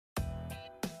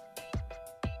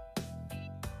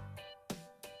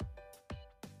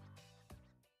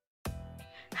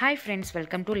Hi friends,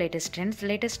 welcome to latest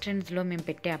ట్రెండ్స్లో మేము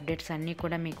పెట్టే updates అన్నీ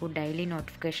కూడా మీకు డైలీ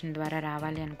నోటిఫికేషన్ ద్వారా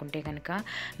రావాలి అనుకుంటే కనుక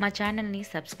మా ఛానల్ని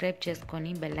సబ్స్క్రైబ్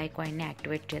చేసుకొని బెల్ ఐకాన్ని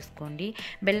యాక్టివేట్ చేసుకోండి.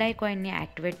 బెల్ ఐకాన్ని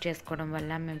యాక్టివేట్ చేసుకోవడం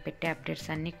వల్ల మేము పెట్టే అప్డేట్స్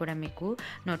అన్నీ కూడా మీకు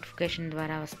నోటిఫికేషన్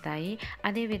ద్వారా వస్తాయి.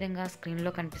 అదేవిధంగా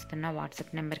స్క్రీన్లో కనిపిస్తున్న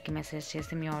వాట్సాప్ నెంబర్కి మెసేజ్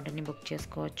చేసి మీ ఆర్డర్ని బుక్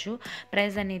చేసుకోవచ్చు.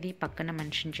 ప్రైస్ అనేది పక్కన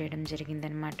మెన్షన్ చేయడం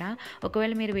జరిగిందనమాట.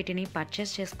 ఒకవేళ మీరు వీటిని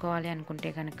పర్చేస్ చేసుకోవాలి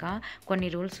అనుకుంటే కనుక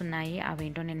కొన్ని రూల్స్ ఉన్నాయి,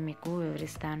 అవేంటో నేను మీకు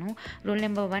వివరిస్తాను. రూల్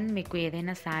నెంబర్ 1, మీకు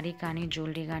ఏదైనా శారీ కానీ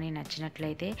జ్యువెలరీ కానీ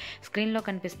నచ్చినట్లయితే స్క్రీన్లో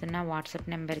కనిపిస్తున్న వాట్సాప్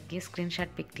నెంబర్కి స్క్రీన్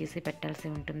షాట్ పిక్ తీసి పెట్టాల్సి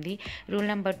ఉంటుంది. Rule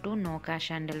number 2, no cash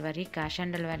on delivery. Cash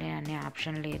on delivery అనే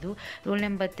ఆప్షన్ లేదు. Rule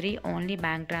number 3, only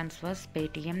bank transfers,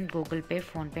 Paytm, Google pay,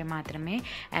 PhonePe మాత్రమే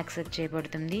యాక్సెప్ట్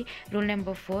చేయబడుతుంది. రూల్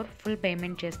నెంబర్ 4, ఫుల్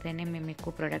పేమెంట్ చేస్తేనే మేము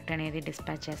మీకు ప్రోడక్ట్ అనేది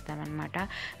డిస్పాచ్ చేస్తామన్నమాట.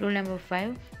 రూల్ నెంబర్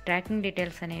 5, ట్రాకింగ్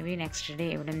డీటెయిల్స్ అనేవి నెక్స్ట్ డే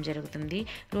ఇవ్వడం జరుగుతుంది.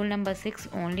 రూల్ నెంబర్ 6,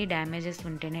 ఓన్లీ డ్యామేజెస్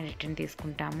ఉంటేనే రిటర్న్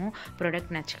తీసుకుంటాము,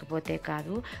 ప్రోడక్ట్ నచ్చకపోతే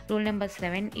కాదు. రూల్ నెంబర్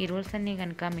 7, ఈ రూల్స్ అన్నీ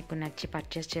కనుక మీకు నచ్చి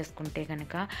పర్చేస్ చేసుకుంటే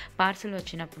కనుక పార్సిల్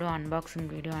వచ్చినప్పుడు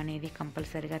అన్బాక్సింగ్ వీడియో అనేది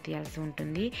కంపల్సరీగా తీయాల్సి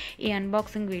ఉంటుంది. ఈ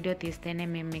అన్బాక్సింగ్ వీడియో తీస్తేనే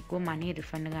మేము మీకు మనీ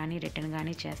రిఫండ్ కానీ రిటర్న్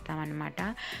కానీ చేస్తామన్నమాట.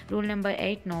 Rule number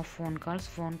 8, no phone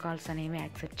calls అనేవి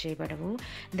యాక్సెప్ట్ చేయబడవు.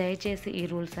 దయచేసి ఈ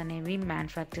రూల్స్ అనేవి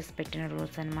మ్యానుఫ్యాక్చర్స్ పెట్టిన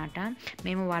రూల్స్ అనమాట.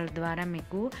 మేము వాళ్ళ ద్వారా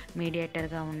మీకు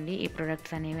మీడియేటర్గా ఉండి ఈ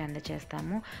ప్రొడక్ట్స్ అనేవి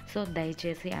అందజేస్తాము. సో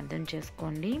దయచేసి అర్థం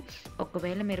చేసుకోండి.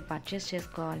 ఒకవేళ మీరు పర్చేస్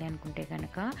చేసుకోవాలి అనుకుంటే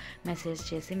కనుక మెసేజ్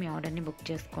చేసి మీ ఆర్డర్ని బుక్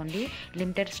చేసుకోండి.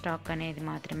 లిమిటెడ్ స్టాక్ అనేది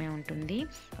మాత్రమే ఉంటుంది.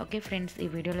 ఓకే ఫ్రెండ్స్, ఈ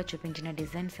వీడియోలో చూపించిన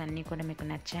డిజైన్స్ అన్నీ కూడా మీకు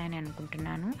నచ్చాయని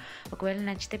అనుకుంటున్నాను. ఒకవేళ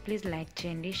నచ్చితే ప్లీజ్ లైక్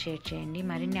చేయండి, షేర్ చేయండి.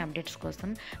 మరిన్ని అప్డేట్స్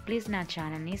కోసం ప్లీజ్ నా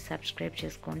ఛానల్ని సబ్స్క్రైబ్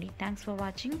చేసుకోండి. Thanks for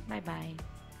watching. Bye bye.